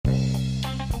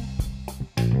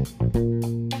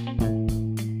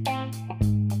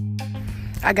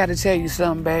I gotta tell you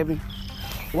something, baby.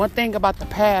 One thing about the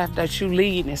path that you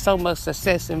lead and so much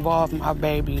success involved, my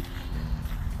baby.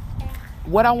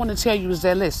 What I want to tell you is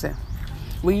that, listen,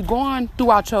 when you're going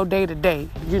throughout your day to day,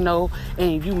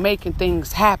 and you making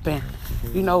things happen,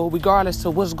 regardless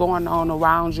of what's going on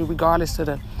around you, regardless of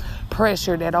the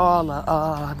pressure that all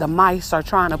the mice are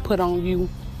trying to put on you,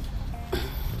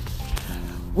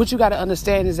 what you got to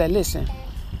understand is that, listen,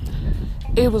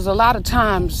 it was a lot of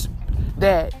times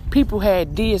that people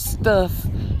had did stuff,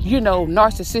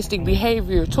 narcissistic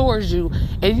behavior towards you,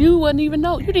 and you didn't even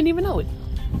know it.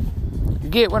 You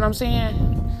get what I'm saying?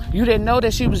 You didn't know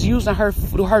that she was using her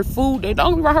food. They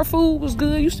don't her food was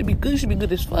good. Used to be good. She be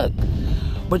good as fuck.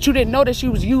 But you didn't know that she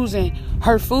was using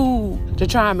her food to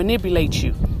try and manipulate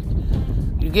you.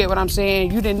 You get what I'm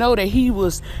saying? You didn't know that he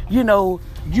was,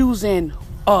 using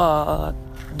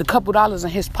the couple dollars in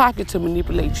his pocket to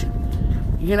manipulate you.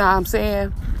 You know what I'm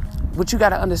saying? What you got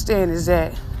to understand is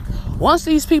that once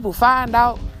these people find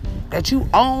out that you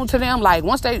own to them,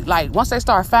 once they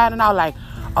start finding out,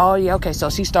 oh yeah, okay, so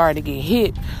she started to get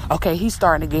hit. Okay, he's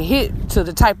starting to get hit to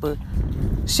the type of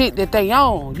shit that they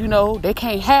own. They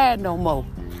can't have no more.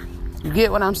 You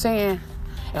get what I'm saying?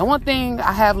 And one thing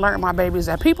I have learned, my baby, is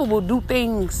that people will do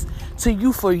things to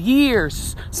you for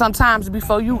years, sometimes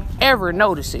before you ever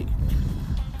notice it.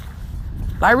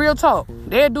 Like, real talk.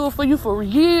 They'll do it for you for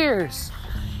years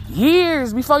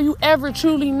before you ever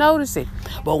truly notice it.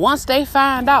 But once they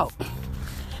find out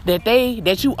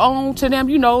that you own to them,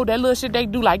 that little shit they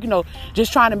do,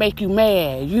 just trying to make you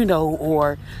mad,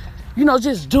 or,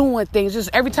 just doing things.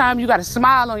 Just every time you got a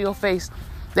smile on your face,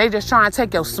 they just trying to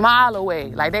take your smile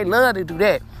away. They love to do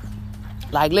that.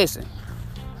 Listen.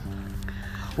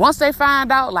 Once they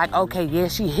find out, okay, yeah,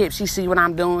 she hip, she see what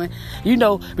I'm doing,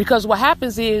 because what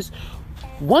happens is,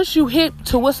 once you hip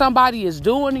to what somebody is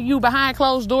doing to you behind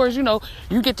closed doors,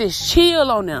 you get this chill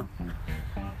on them.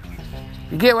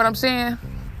 You get what I'm saying?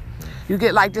 You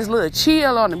get this little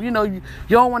chill on them. You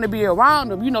don't want to be around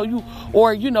them.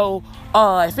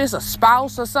 If it's a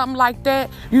spouse or something like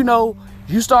that,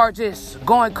 you start just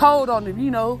going cold on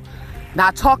them,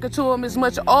 not talking to them as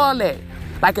much, all that.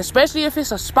 Especially if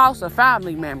it's a spouse or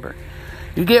family member.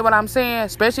 You get what I'm saying?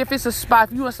 Especially if it's a spouse,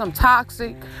 if you in some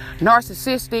toxic,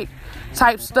 narcissistic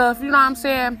type stuff, you know what I'm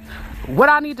saying? What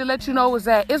I need to let you know is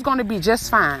that it's going to be just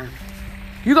fine.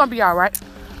 You're going to be all right.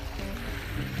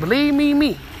 Believe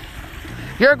me.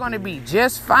 You're going to be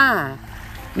just fine.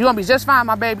 You're going to be just fine,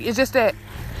 my baby. It's just that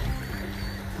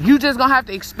you just going to have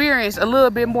to experience a little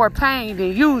bit more pain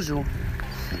than usual.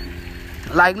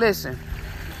 Listen.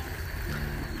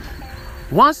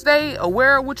 Once they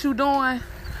aware of what you're doing,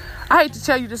 I hate to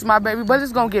tell you this, my baby, but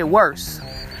it's going to get worse.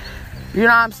 You know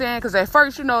what I'm saying? Because at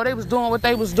first, they was doing what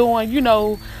they was doing.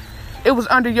 It was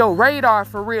under your radar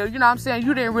for real. You know what I'm saying?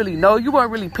 You didn't really know. You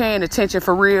weren't really paying attention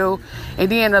for real.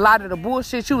 And then a lot of the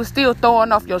bullshit you was still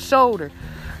throwing off your shoulder.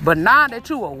 But now that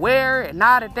you aware and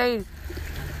now that they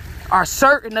are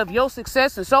certain of your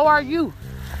success, and so are you,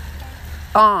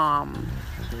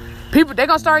 people, they're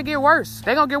going to start to get worse.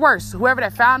 They're going to get worse. Whoever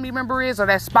that family member is or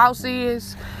that spouse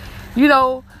is,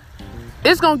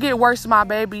 it's going to get worse, my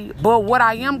baby. But what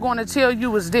I am going to tell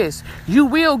you is this. You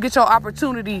will get your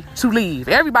opportunity to leave.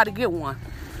 Everybody get one.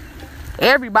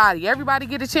 Everybody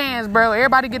get a chance, bro.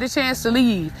 Everybody get a chance to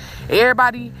leave.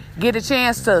 Everybody get a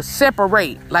chance to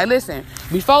separate. Listen,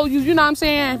 before you know what I'm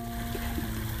saying?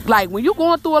 When you're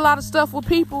going through a lot of stuff with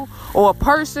people or a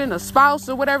person, a spouse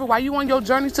or whatever, while you on your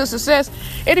journey to success,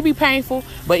 it'll be painful.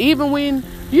 But even when,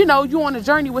 you on a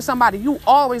journey with somebody, you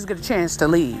always get a chance to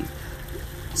leave.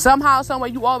 Somehow, some way,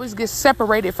 you always get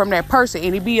separated from that person,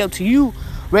 and it be up to you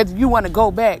whether you want to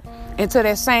go back into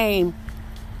that same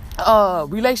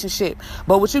relationship.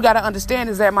 But what you got to understand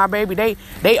is that, my baby,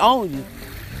 they own you.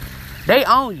 They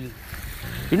own you.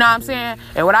 You know what I'm saying?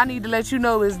 And what I need to let you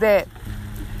know is that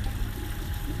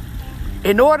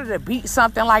in order to beat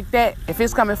something like that, if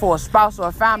it's coming for a spouse or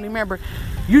a family member,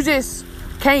 you just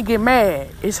can't get mad.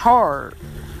 It's hard.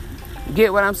 You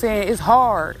get what I'm saying? It's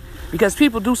hard. Because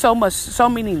people do so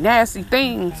many nasty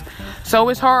things. So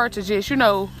it's hard to just,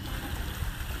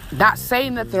 not say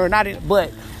nothing or not.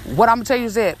 But what I'm going to tell you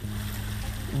is that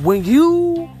when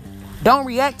you don't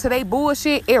react to their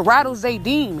bullshit, it rattles their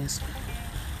demons.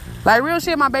 Real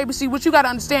shit, my baby. See, what you got to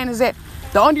understand is that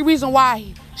the only reason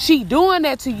why she doing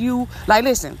that to you,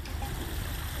 listen,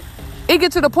 it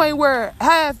get to the point where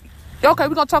we're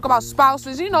going to talk about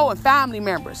spouses, and family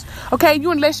members. Okay, you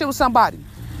in a relationship with somebody.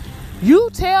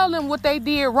 You tell them what they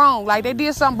did wrong. They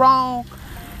did something wrong.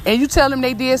 And you tell them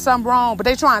they did something wrong. But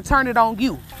they try and turn it on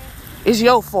you. It's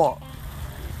your fault.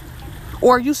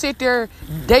 Or you sit there,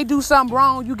 they do something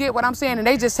wrong, you get what I'm saying, and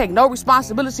they just take no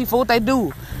responsibility for what they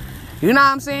do. You know what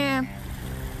I'm saying?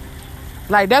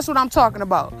 Like, that's what I'm talking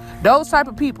about. Those type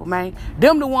of people, man.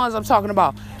 Them the ones I'm talking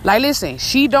about. Like, listen,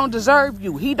 she don't deserve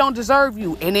you. He don't deserve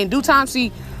you. And in due time,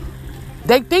 see,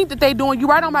 they think that they doing you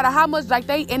right, no matter how much, like,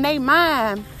 they, in they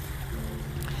mind,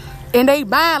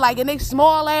 like, in they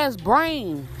small ass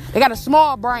brain. They got a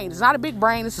small brain. It's not a big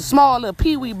brain. It's a small little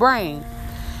pee-wee brain.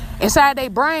 Inside their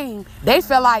brain, they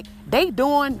feel like they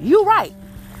doing you right.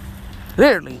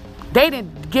 Literally. They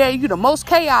didn't give you the most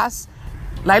chaos.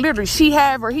 Like, literally, she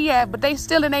have or he have, but they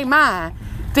still in their mind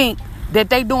think that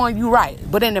they doing you right.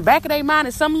 But in the back of their mind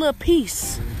is some little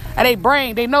piece of their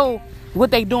brain. They know what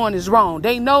they doing is wrong.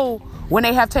 They know when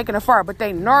they have taken a far, but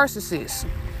they narcissists.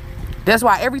 That's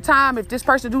why every time if this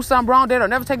person do something wrong, they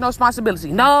don't never take no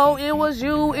responsibility. No, it was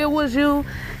you. It was you.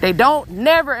 They don't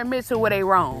never admit to where they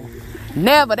wrong.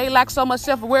 Never. They lack so much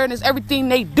self-awareness. Everything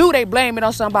they do, they blame it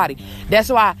on somebody. That's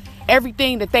why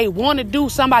everything that they want to do,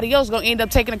 somebody else gonna end up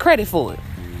taking the credit for it.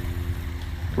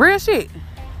 Real shit.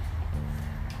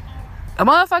 A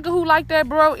motherfucker who like that,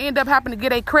 bro, end up having to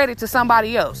get a credit to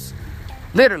somebody else.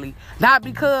 Literally. Not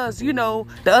because, you know,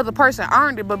 the other person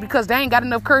earned it, but because they ain't got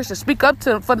enough courage to speak up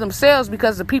for themselves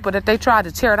because of the people that they tried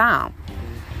to tear down.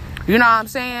 You know what I'm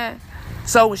saying?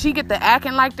 So when she get to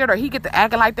acting like that or he get to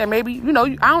acting like that, maybe, you know,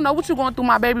 I don't know what you're going through,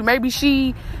 my baby. Maybe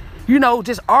she, you know,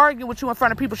 just arguing with you in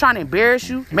front of people trying to embarrass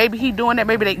you. Maybe he doing that.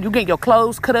 Maybe you get your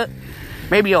clothes cut up.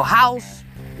 Maybe your house.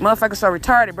 Motherfuckers so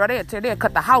retarded, bro. They'll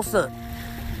cut the house up.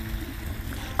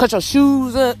 Cut your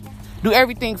shoes up. Do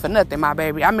everything for nothing, my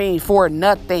baby. I mean, for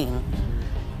nothing.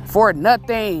 For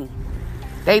nothing.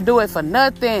 They do it for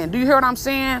nothing. Do you hear what I'm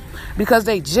saying? Because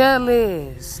they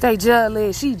jealous. They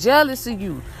jealous. She jealous of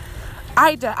you.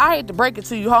 I hate to break it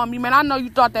to you, homie, man. I know you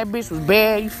thought that bitch was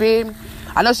bad, you feel me?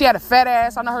 I know she had a fat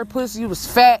ass. I know her pussy was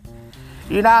fat.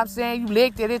 You know what I'm saying? You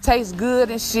licked it. It tastes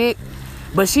good and shit.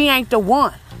 But she ain't the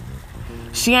one.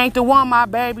 She ain't the one, my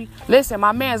baby. Listen,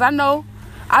 my mans, I know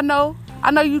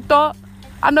you thought,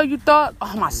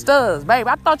 oh, my studs, baby.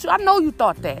 I know you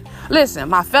thought that. Listen,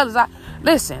 my fellas,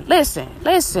 listen.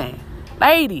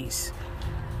 Ladies,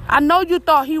 I know you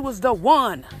thought he was the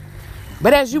one.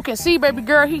 But as you can see, baby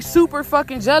girl, he's super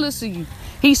fucking jealous of you.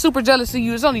 He's super jealous of you.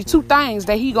 There's only two things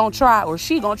that he gonna try or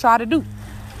she gonna try to do.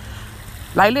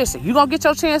 Like, listen, you gonna get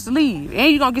your chance to leave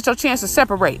and you gonna get your chance to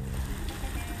separate.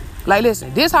 Like,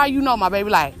 listen, this how you know, my baby.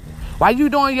 Like, while you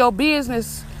doing your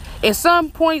business, at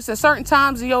some points, at certain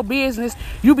times in your business,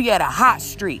 you be at a hot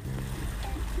streak.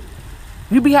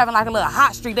 You be having like a little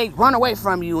hot streak. They run away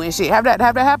from you and shit. Have that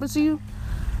happen to you?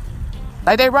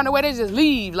 Like, they run away, they just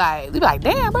leave. Like, they be like,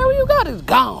 damn, baby, where you go? It's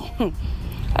gone.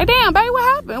 Like, damn, baby, what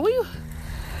happened?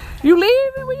 You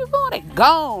leaving? Where you going? They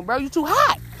gone, bro. You too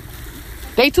hot.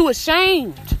 They too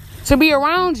ashamed to be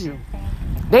around you.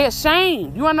 They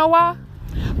ashamed. You wanna know why?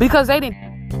 Because they didn't.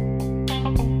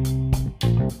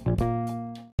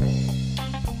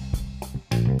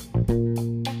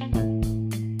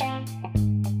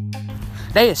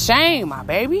 They ashamed, my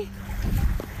baby.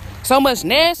 So much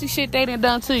nasty shit they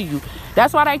done to you.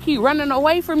 That's why they keep running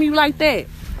away from you like that.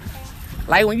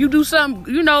 Like, when you do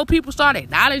something, you know, people start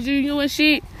acknowledging you and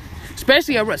shit.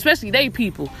 Especially they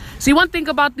people. See, one thing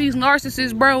about these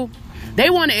narcissists, bro, they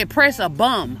want to impress a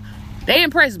bum. They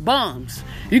impress bums.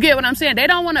 You get what I'm saying? They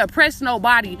don't want to impress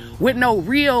nobody with no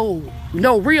real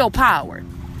power.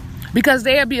 Because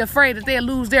they'll be afraid that they'll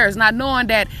lose theirs, not knowing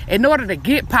that in order to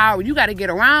get power, you got to get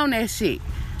around that shit.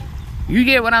 You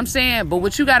get what I'm saying? But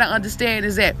what you got to understand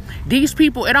is that these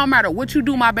people, it don't matter what you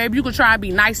do, my baby. You can try and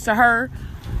be nice to her.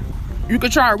 You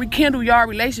can try and rekindle your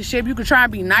relationship. You can try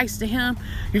and be nice to him.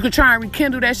 You can try and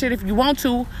rekindle that shit if you want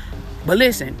to. But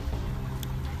listen,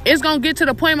 it's going to get to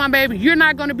the point, my baby, you're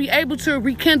not going to be able to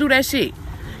rekindle that shit.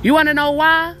 You want to know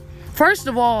why? First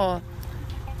of all,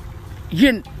 it's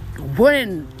going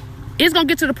to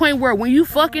get to the point where when you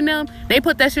fucking them, they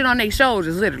put that shit on their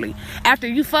shoulders, literally. After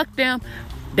you fuck them,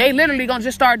 they literally going to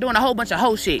just start doing a whole bunch of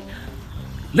hoe shit.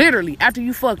 Literally, after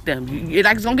you fuck them. It's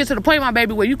going to get to the point, my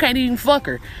baby, where you can't even fuck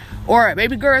her. Or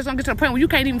baby girl, it's going to get to the point where you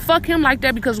can't even fuck him like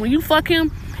that, because when you fuck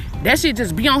him, that shit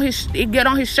just be on it get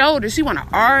on his shoulders. She want to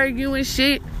argue and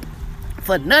shit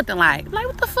for nothing. Like,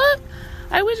 what the fuck?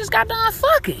 Like, we just got done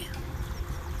fucking.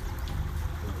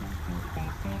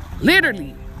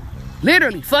 Literally,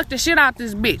 fuck the shit out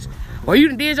this bitch. Or you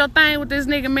done did your thing with this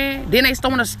nigga, man. Then they still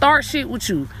want to start shit with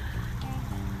you.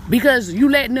 Because you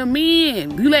letting them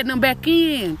in. You letting them back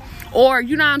in. Or,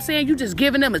 you know what I'm saying? You just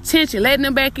giving them attention, letting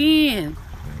them back in.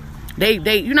 They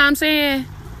you know what I'm saying?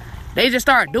 They just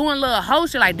start doing little hoe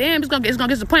shit like, damn, it's gonna get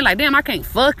to the point like, damn, I can't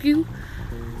fuck you.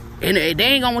 And they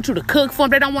ain't gonna want you to cook for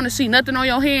them. They don't want to see nothing on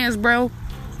your hands, bro.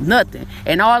 Nothing.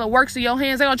 And all the works of your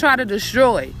hands, they gonna try to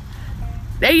destroy.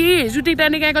 They is. You think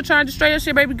that nigga ain't gonna try to destroy your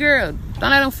shit, baby girl? Don't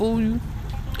let him fool you.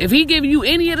 If he giving you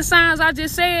any of the signs I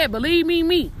just said, believe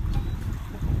me.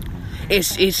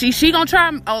 Is she gonna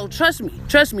try? Oh, trust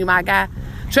me, my guy.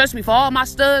 Trust me for all my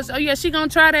studs. Oh yeah, she gonna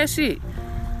try that shit.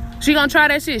 She gonna try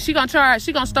that shit. She gonna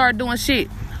start doing shit.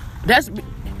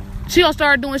 She gonna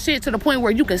start doing shit to the point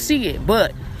where you can see it.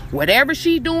 But whatever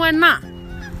she doing now,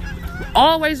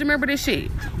 always remember this shit.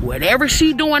 Whatever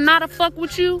she doing now to fuck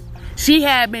with you, she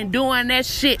had been doing that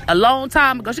shit a long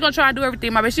time ago. She gonna try and do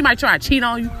everything, my baby. She might try and cheat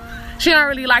on you. She don't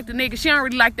really like the nigga. She don't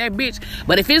really like that bitch.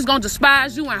 But if it's gonna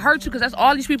despise you and hurt you, because that's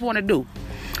all these people want to do.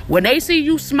 When they see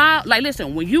you smile, like,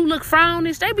 listen, when you look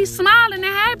frownish, they be smiling and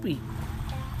happy.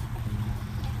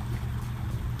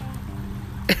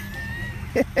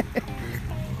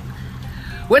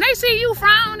 When they see you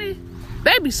frowning,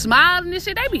 they be smiling and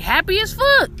shit. They be happy as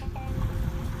fuck.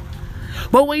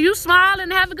 But when you smile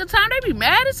and have a good time, they be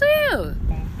mad as hell.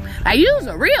 Like, you's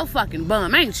a real fucking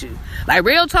bum, ain't you? Like,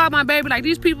 real talk, my baby. Like,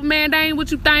 these people, man, they ain't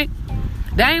what you think.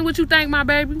 They ain't what you think, my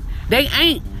baby. They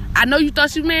ain't. I know you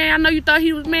thought she man. I know you thought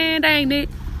he was man. They ain't it.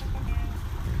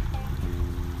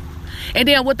 And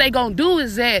then what they gonna do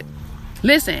is that,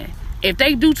 listen, if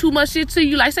they do too much shit to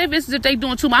you, like, say, for instance, if they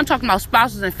doing too much, I'm talking about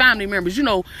spouses and family members, you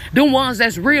know, them ones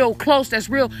that's real close, that's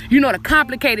real, you know, the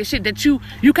complicated shit that you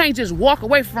can't just walk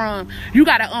away from. You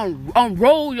gotta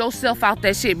unroll yourself out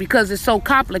that shit because it's so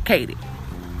complicated.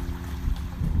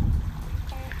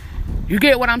 You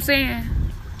get what I'm saying?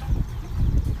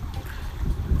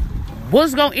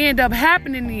 What's gonna end up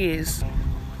happening is,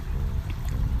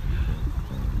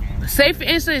 say, for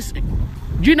instance,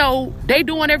 you know, they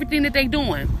doing everything that they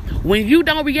doing. When you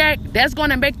don't react, that's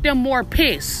going to make them more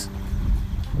pissed.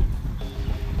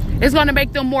 It's going to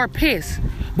make them more pissed.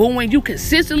 But when you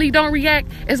consistently don't react,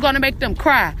 it's going to make them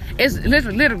cry. It's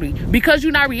literally because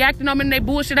you're not reacting on them and they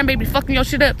bullshit, that may be fucking your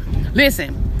shit up.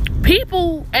 Listen,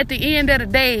 people at the end of the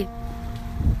day,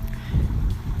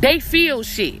 they feel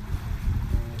shit.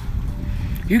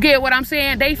 You get what I'm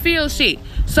saying? They feel shit.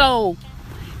 So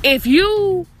if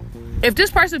this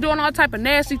person doing all type of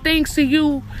nasty things to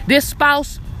you, this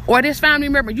spouse or this family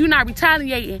member, you not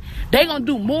retaliating, they gonna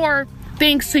do more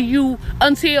things to you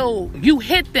until you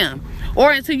hit them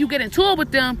or until you get into it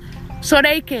with them so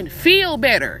they can feel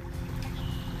better.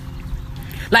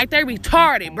 Like, they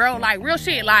retarded, bro. Like, real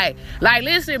shit. Like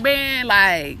listen, man,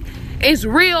 like, it's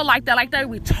real like that. Like, they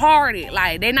retarded.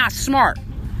 Like, they not smart.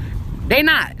 They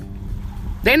not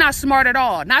smart at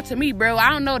all. Not to me, bro. I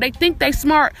don't know. They think they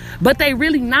smart, but they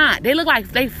really not. They look like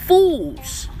they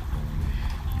fools.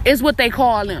 Is what they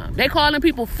call them. They call them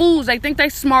people fools. They think they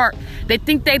smart. They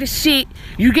think they the shit.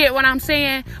 You get what I'm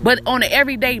saying? But on an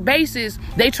everyday basis,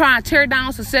 they try and tear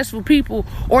down successful people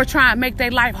or try and make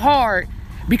their life hard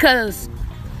because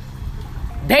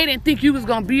they didn't think you was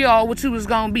going to be all what you was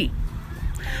going to be.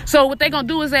 So what they going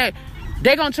to do is that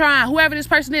they're going to try, whoever this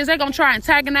person is, they're going to try and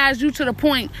antagonize you to the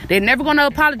point they're never going to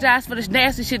apologize for this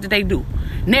nasty shit that they do.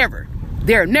 Never.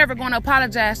 They're never going to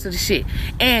apologize to the shit.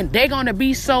 And they're going to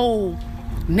be so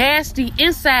nasty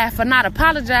inside for not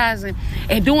apologizing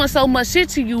and doing so much shit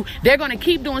to you. They're going to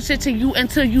keep doing shit to you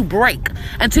until you break,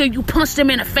 until you punch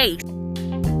them in the face.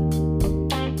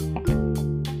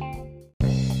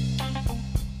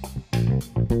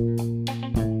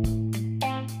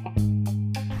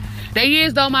 They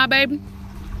is though, my baby.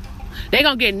 They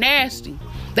gonna get nasty.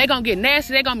 They gonna get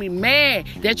nasty. They gonna be mad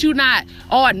that you not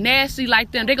all nasty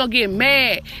like them. They gonna get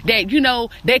mad that, you know,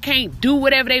 they can't do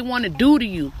whatever they want to do to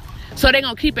you. So they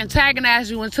gonna keep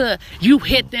antagonizing you until you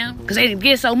hit them because they didn't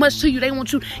get so much to you. They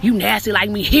want you nasty like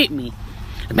me, hit me.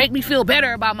 Make me feel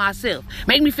better about myself.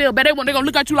 Make me feel better. They're gonna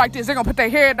look at you like this. They're gonna put their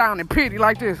head down and pity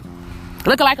like this.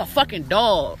 Looking like a fucking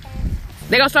dog.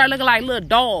 They gonna start looking like little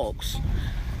dogs.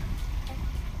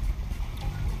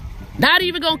 Not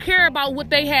even gonna care about what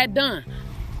they had done.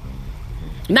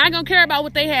 Not gonna care about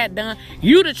what they had done.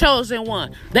 You the chosen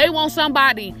one. They want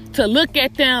somebody to look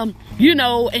at them, you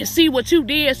know, and see what you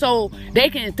did so they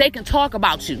can talk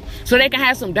about you. So they can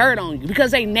have some dirt on you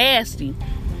because they nasty.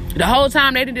 The whole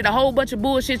time they did a whole bunch of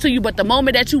bullshit to you, but the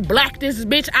moment that you black this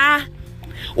bitch eye,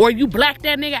 or you black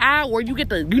that nigga eye, or you get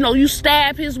the, you know, you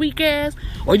stab his weak ass,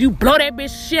 or you blow that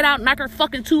bitch shit out, knock her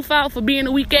fucking tooth out for being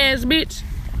a weak ass bitch,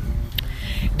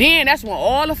 then that's when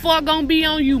all the fuck gonna be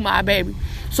on you, my baby.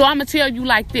 So I'm gonna tell you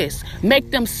like this.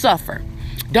 Make them suffer.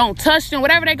 Don't touch them.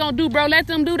 Whatever they gonna do, bro, let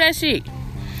them do that shit.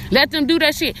 Let them do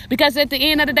that shit. Because at the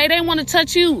end of the day, they want to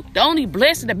touch you. The only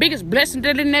blessing, the biggest blessing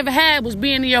that they never had was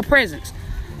being in your presence.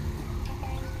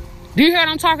 Do you hear what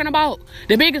I'm talking about?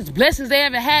 The biggest blessings they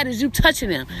ever had is you touching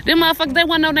them. Them motherfuckers, they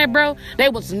wasn't on that, bro. They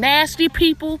was nasty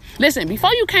people. Listen,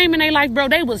 before you came in their life, bro,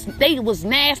 they was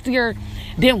nastier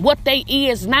than what they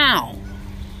is now.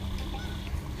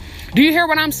 Do you hear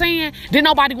what I'm saying? Didn't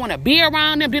nobody want to be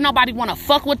around them. Didn't nobody want to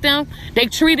fuck with them. They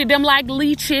treated them like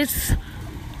leeches.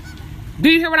 Do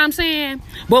you hear what I'm saying?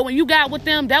 But when you got with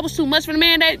them, that was too much for the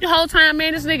man. That the whole time,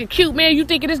 man, this nigga cute, man. You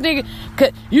thinking this nigga,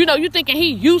 you thinking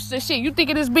he used to shit. You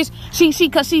thinking this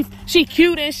bitch, cause she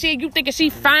cute and shit. You thinking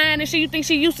she fine and shit. You think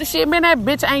she used to shit. Man, that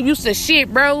bitch ain't used to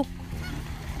shit, bro.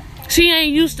 She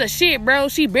ain't used to shit, bro.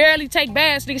 She barely take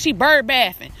baths, nigga. She bird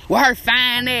bathing with her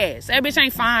fine ass. That bitch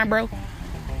ain't fine, bro.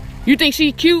 You think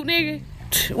she cute, nigga?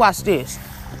 Watch this.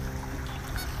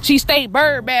 She stay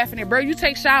bird bathing it, bro. You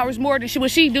take showers more than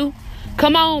what she do.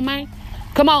 Come on, man.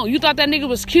 Come on. You thought that nigga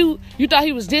was cute? You thought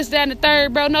he was this, that, and the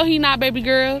third, bro? No, he not, baby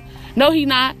girl. No, he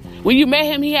not. When you met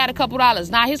him, he had a couple dollars.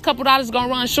 Now, his couple dollars gonna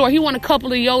run short. He want a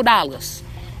couple of your dollars.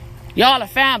 Y'all a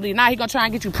family. Now he gonna try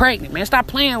and get you pregnant, man. Stop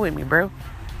playing with me, bro.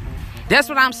 That's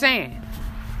what I'm saying.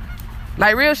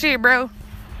 Like, real shit, bro.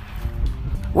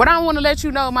 What I want to let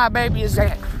you know, my baby, is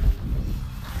that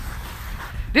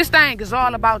this thing is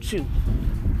all about you.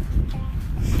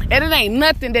 And it ain't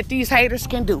nothing that these haters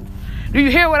can do. Do you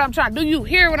hear what I'm trying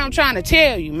to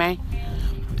tell you, man?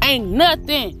 Ain't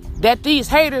nothing that these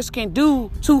haters can do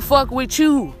to fuck with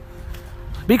you.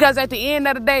 Because at the end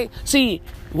of the day, see,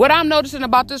 what I'm noticing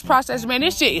about this process, man,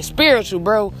 this shit is spiritual,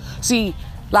 bro. See,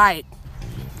 like,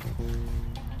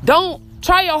 don't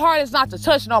try your hardest not to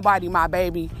touch nobody, my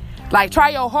baby. Like,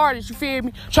 try your hardest, you feel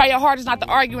me? Try your hardest not to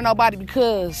argue with nobody,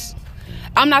 because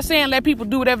I'm not saying let people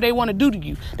do whatever they want to do to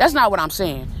you. That's not what I'm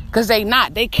saying. Because they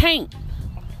can't.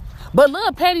 But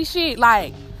little petty shit,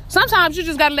 like, sometimes you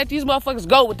just got to let these motherfuckers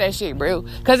go with that shit, bro.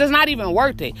 Because it's not even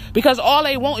worth it. Because all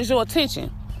they want is your attention.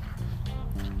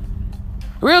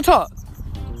 Real talk.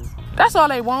 That's all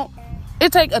they want.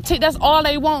 That's all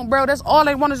they want, bro. That's all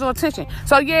they want is your attention.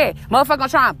 So, yeah, motherfucker gonna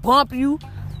try and bump you.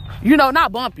 You know,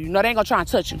 not bump you. No, they ain't gonna try and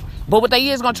touch you. But what they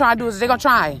is gonna try and do is they gonna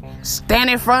try and stand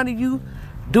in front of you,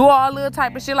 do all little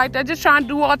type of shit like that. Just try and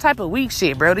do all type of weak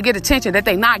shit, bro, to get attention that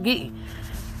they not getting.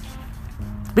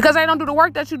 Because they don't do the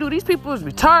work that you do. These people is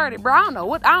retarded, bro. I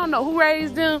don't know who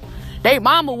raised them. They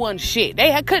mama wasn't shit.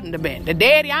 Couldn't have been. The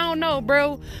daddy, I don't know,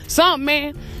 bro. Something,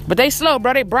 man. But they slow,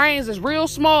 bro. Their brains is real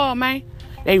small, man.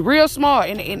 They real small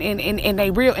and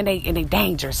they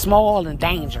dangerous. Small and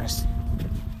dangerous.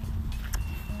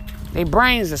 Their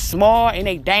brains are small and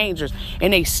they dangerous.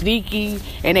 And they sneaky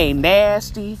and they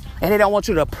nasty. And they don't want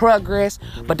you to progress.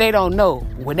 But they don't know.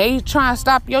 When they try and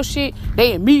stop your shit,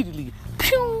 they immediately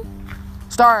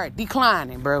start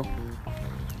declining, bro.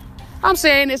 I'm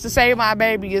saying this to say, my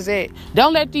baby, is that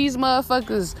don't let these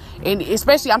motherfuckers, and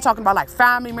especially I'm talking about like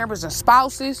family members and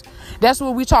spouses. That's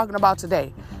what we're talking about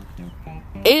today.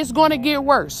 It's going to get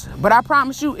worse, but I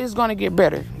promise you it's going to get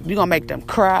better. You're going to make them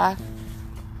cry.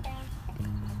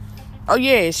 Oh,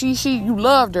 yeah, you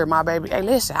loved her, my baby. Hey,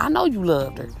 listen, I know you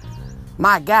loved her.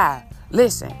 My God,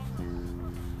 listen,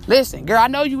 girl, I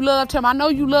know you loved him. I know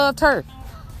you loved her.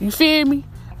 You feel me?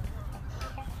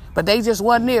 But they just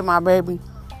wasn't it, my baby.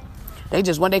 They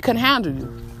couldn't handle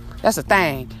you. That's the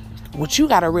thing. What you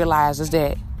got to realize is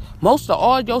that most of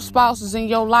all your spouses in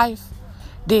your life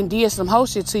did some whole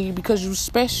shit to you because you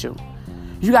special.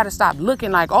 You got to stop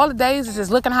looking like all the days is just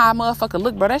looking how a motherfucker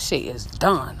look, bro. That shit is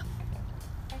done.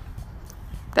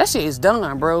 That shit is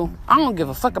done, bro. I don't give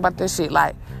a fuck about that shit.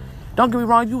 Like, don't get me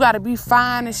wrong. You got to be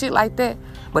fine and shit like that.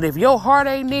 But if your heart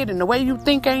ain't it and the way you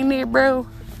think ain't it, bro,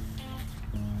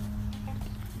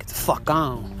 get the fuck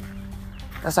on.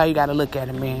 That's how you got to look at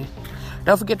it, man.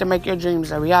 Don't forget to make your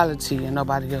dreams a reality and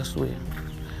nobody else will.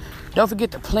 Don't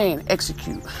forget to plan and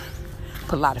execute.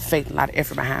 Put a lot of faith and a lot of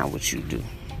effort behind what you do.